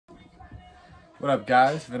What up,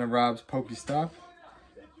 guys? Vin and Rob's Pokestop.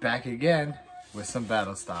 Back again with some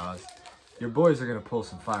battle styles. Your boys are gonna pull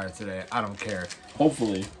some fire today. I don't care.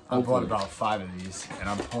 Hopefully. I bought about 5 of these, and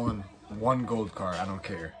I'm pulling 1 gold card. I don't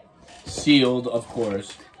care. Sealed, of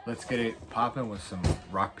course. Let's get it popping with some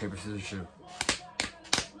rock, paper, scissors, shoot.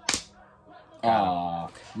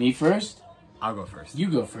 Me first? I'll go first. You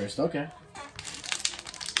go first, okay.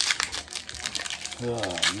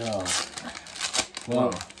 Oh, no. Well,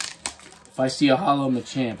 if I see a hollow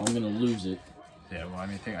Machamp, I'm going to lose it. Yeah, well, I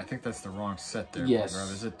mean, I think that's the wrong set there. Yes.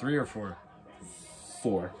 Is it 3 or 4?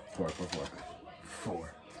 4. 4.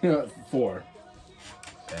 4.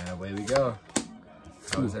 And away we go.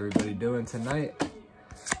 How's everybody doing tonight?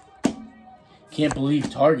 Can't believe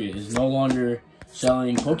Target is no longer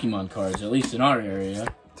selling Pokemon cards, at least in our area.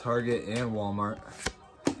 Target and Walmart.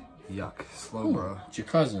 Yuck. Slow, bro. It's your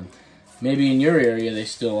cousin. Maybe in your area they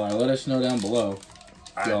still are. Let us know down below.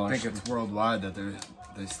 I think it's worldwide that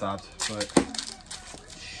they stopped, but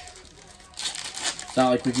it's not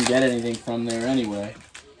like we can get anything from there anyway.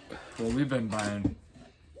 Well, we've been buying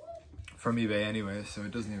from eBay anyway, so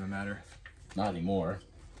it doesn't even matter. Not anymore.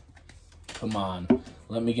 Come on.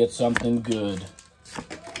 Let me get something good.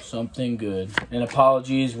 Something good. And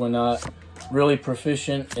apologies, we're not really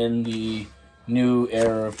proficient in the new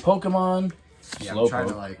era of Pokemon. Yeah, I'm trying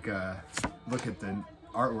to like look at the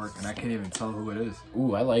artwork and I can't even tell who it is.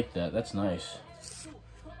 Ooh, I like that. That's nice.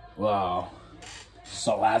 Wow.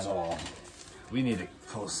 Salazzle. We need to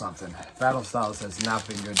pull something. Battlestyles has not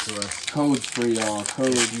been good to us. Codes for y'all.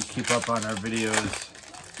 Codes. If you keep up on our videos.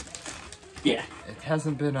 Yeah. It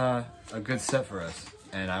hasn't been a good set for us,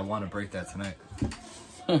 and I want to break that tonight.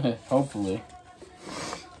 Hopefully.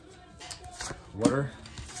 Water.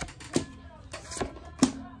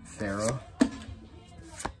 Pharaoh.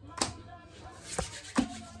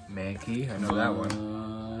 Mankey, I know that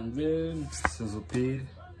one. Sizzlepede.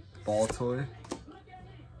 Ball Toy.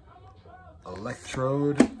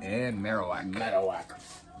 Electrode, and Marowak.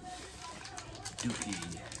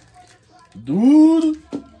 Dookie. Dude!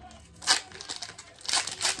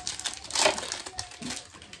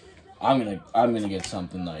 I'm gonna get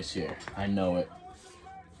something nice here. I know it.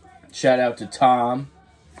 Shout out to Tom.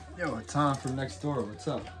 Yo, Tom from next door. What's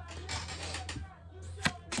up?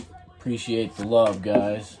 Appreciate the love,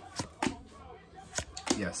 guys.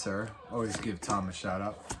 Yes, sir. Always give Tom a shout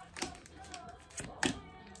out.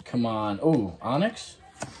 Come on. Ooh, Onyx?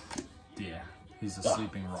 Yeah, he's a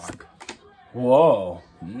sleeping rock. Whoa,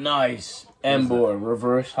 nice. Emboar,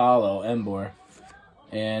 reverse hollow Emboar.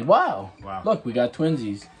 And wow. Look, we got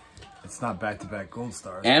twinsies. It's not back-to-back gold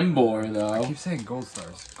stars. Emboar, though. I keep saying gold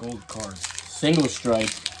stars. Gold cards. Single strike.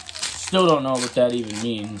 Still don't know what that even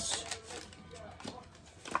means.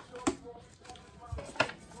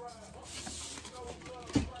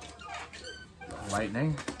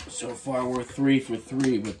 Lightning. So far, we're 3 for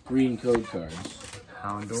 3 with green code cards.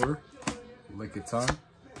 Houndour. Lickitung.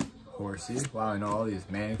 Horsey. Wow, I know all these.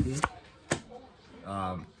 Mankey.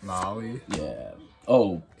 Maui. Yeah.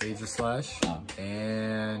 Oh. Aegislash.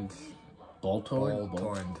 And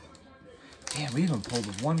Boltorn. Damn, we even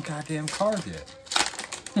pulled 1 goddamn card yet.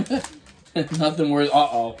 Nothing worth.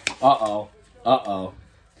 Uh-oh.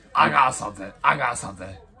 I got something.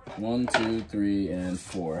 1, 2, 3, and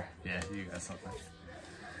 4. Yeah, you got something.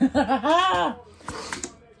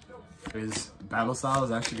 Is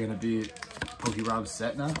Battlestyles actually going to be Pokérob's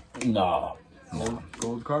set now? No.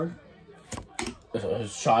 Gold card?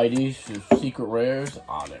 Shiny, secret rares,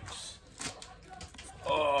 Onyx.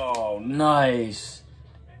 Oh, nice.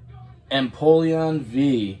 Empoleon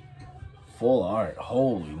V. Full art.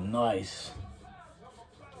 Holy, nice.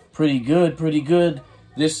 Pretty good.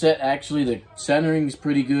 This set, actually, the centering's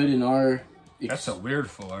pretty good in our... That's a weird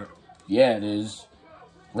full art. Yeah, it is.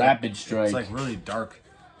 Rapid Strike. It's like really dark.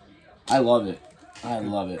 I love it.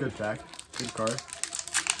 Good pack. Good card.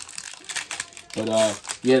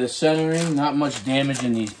 But, yeah, the centering, not much damage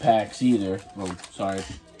in these packs either. Oh, sorry.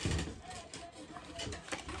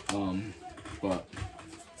 But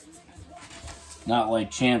not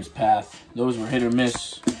like Champ's Path. Those were hit or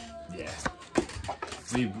miss. Yeah.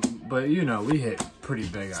 But you know, we hit pretty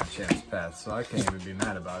big on Champ's Path, so I can't even be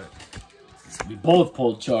mad about it. We both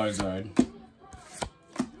pulled Charizard.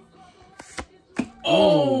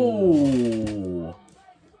 Oh!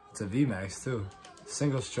 It's a VMAX too.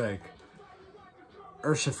 Single strike.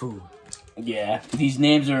 Urshifu. Yeah, these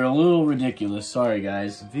names are a little ridiculous. Sorry,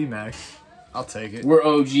 guys. VMAX. I'll take it. We're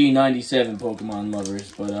OG 97 Pokemon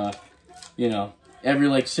lovers, but, you know, every,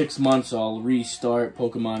 like, 6 months I'll restart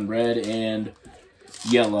Pokemon Red and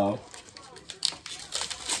Yellow.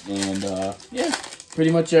 And, yeah,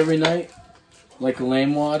 pretty much every night like a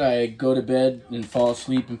lame wad, I go to bed and fall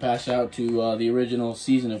asleep and pass out to the original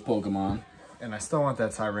season of Pokemon. And I still want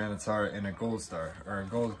that Tyranitar in a gold star, or a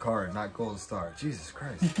gold card, not gold star. Jesus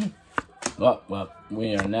Christ. Well,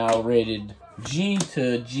 we are now rated G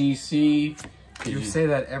to GC. You say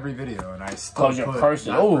that every video, and I still Cause you're put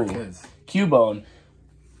person. not for Oh, kids. Cubone.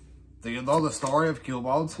 Do you know the story of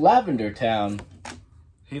Cubone? Lavender Town.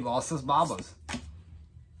 He lost his mamas.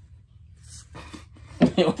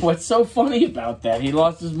 What's so funny about that? He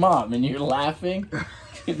lost his mom, and you're laughing?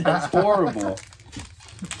 That's horrible.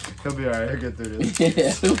 He'll be alright, he'll get through this.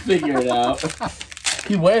 Yeah, he'll figure it out.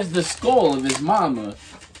 He wears the skull of his mama.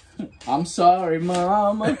 I'm sorry,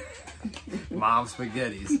 mama. Mom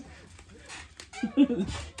spaghettis.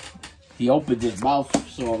 He opened his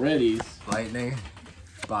mouth already. Lightning.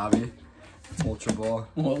 Bobby. Ultra Ball.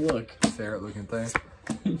 Well, look. Ferret looking thing.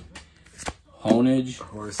 Honage.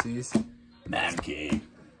 Horsies. Mankey.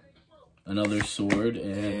 Another sword.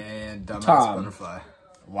 And dumbass Tom. butterfly.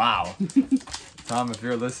 Wow. Tom, if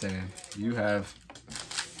you're listening, you have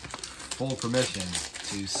full permission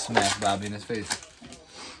to smack Bobby in his face.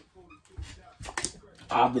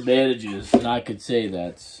 The bandages, and I could say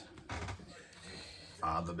that's...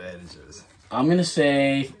 The bandages. I'm going to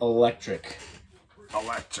say electric.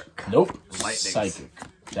 Electric. Nope. Lightning. Psychic.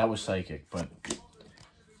 That was psychic, but...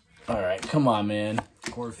 Alright, come on, man.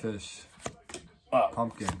 Corfish. Oh,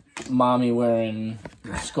 Pumpkin. mommy wearing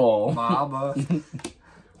skull. Mama.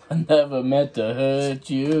 I never meant to hurt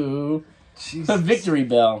you. Jesus. Victory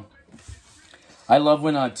Bell. I love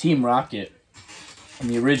when Team Rocket, in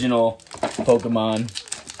the original Pokemon.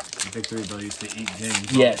 Victory Bell used to eat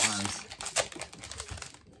James. Yes.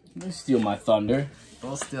 Don't steal my thunder.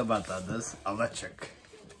 Don't steal my thunders. Electric.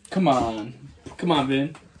 Come on. Come on,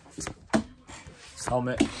 Vin.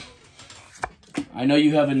 Helmet. I know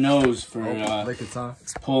you have a nose for Lickitung.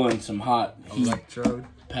 pulling some hot heat Electrode.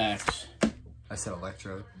 packs. I said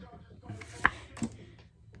electrode.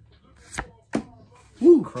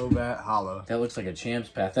 Woo. Crobat Hollow. That looks like a Champ's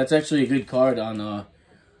Path. That's actually a good card on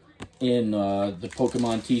in the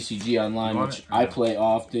Pokemon TCG Online, which I play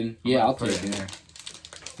often. Yeah, I'll take it.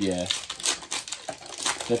 Yeah.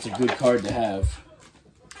 That's a good card to have.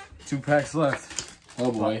 2 packs left.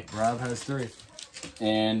 Oh boy. Rob has 3.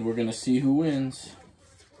 And we're gonna see who wins.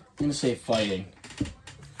 I'm gonna say fighting.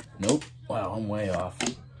 Nope. Wow, I'm way off.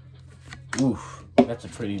 Oof. That's a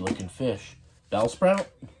pretty looking fish. Bellsprout?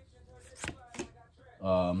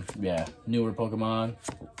 Yeah. Newer Pokemon.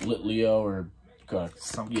 Litleo or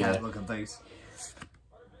Some yeah. cat looking things.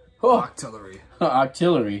 Oh, Octillery.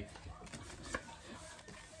 Octillery.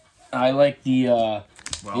 I like the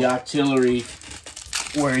Octillery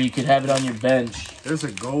where you could have it on your bench. There's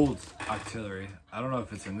a gold Octillery. I don't know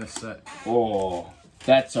if it's in this set. Oh,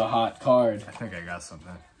 that's a hot card. I think I got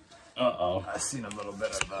something. Uh-oh. I seen a little bit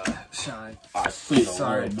of shine. I feel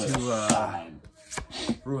Sorry a little bit of shine.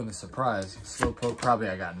 Ruin the surprise. Slowpoke, probably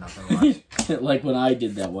I got nothing left. Like when I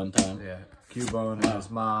did that one time. Yeah. Cubone and his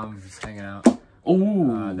mom just hanging out.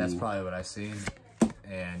 Ooh. That's probably what I seen.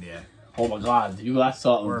 And yeah. Oh my god, you got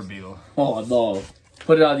something. Or a beetle. Oh no.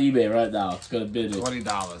 Put it on eBay right now. It's gonna bid it.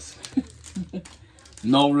 $20.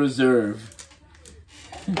 No reserve.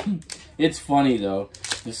 It's funny though.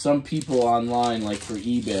 There's some people online, like for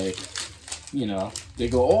eBay, you know, they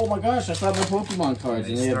go, "Oh my gosh, I found my Pokemon cards,"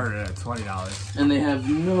 And they started at $20. and they have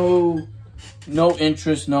no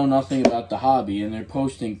interest, no nothing about the hobby, and they're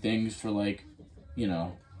posting things for like, you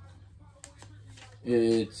know,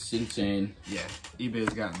 it's insane. Yeah,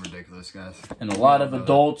 eBay's gotten ridiculous, guys. And a lot of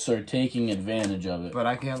adults are taking advantage of it. But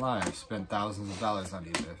I can't lie, I've spent thousands of dollars on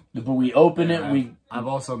eBay. But we open it, I've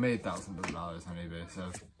also made thousands of dollars on eBay,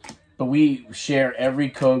 so. But we share every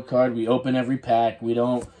code card. We open every pack. We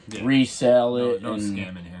don't resell it. No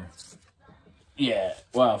scamming here. Yeah.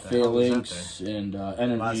 Wow. Phalanx and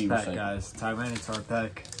energy. Last pack, guys. Tyranitar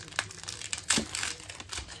pack.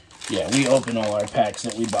 Yeah, we open all our packs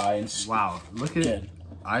that we buy. And wow. Look at it.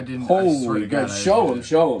 I didn't. Holy God. Show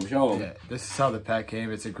them. Yeah, this is how the pack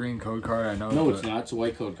came. It's a green code card. I know. No, it's not. It's a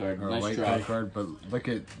white code card. Or nice a white try. code card, but look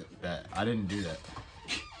at that. I didn't do that.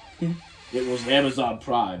 It was Amazon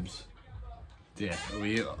Primes. Yeah,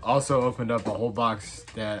 we also opened up a whole box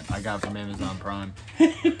that I got from Amazon Prime,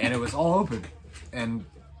 and it was all open, and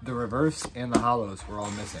the reverse and the hollows were all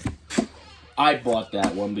missing. I bought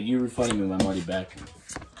that one, but you're refunding me my money back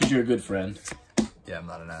because you're a good friend. Yeah, I'm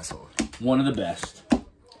not an asshole. One of the best.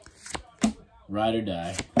 Ride or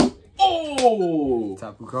die. Oh!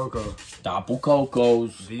 Tapu Koko. Tapu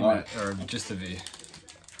Kokos. V, or just a V.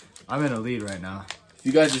 I'm in a lead right now. If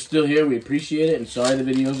you guys are still here, we appreciate it, and sorry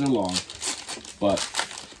the videos are long. But,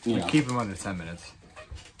 you know. Keep them under 10 minutes.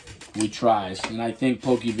 we tries. And I think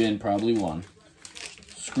Pokevin probably won.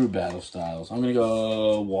 Screw Battlestyles. I'm going to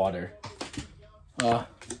go water.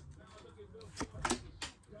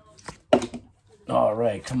 All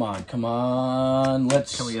right, come on. Can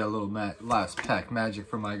we get a little last pack magic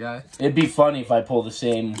from my guy? It'd be funny if I pull the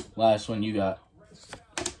same last one you got.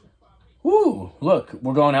 Woo! Look,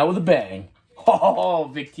 we're going out with a bang.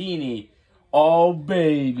 Oh, Victini. Oh,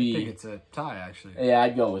 baby. I think it's a tie, actually. Yeah,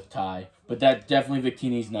 I'd go with tie. But that definitely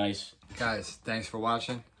Victini's nice. Guys, thanks for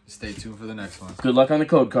watching. Stay tuned for the next one. Good luck on the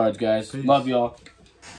code cards, guys. Peace. Love y'all.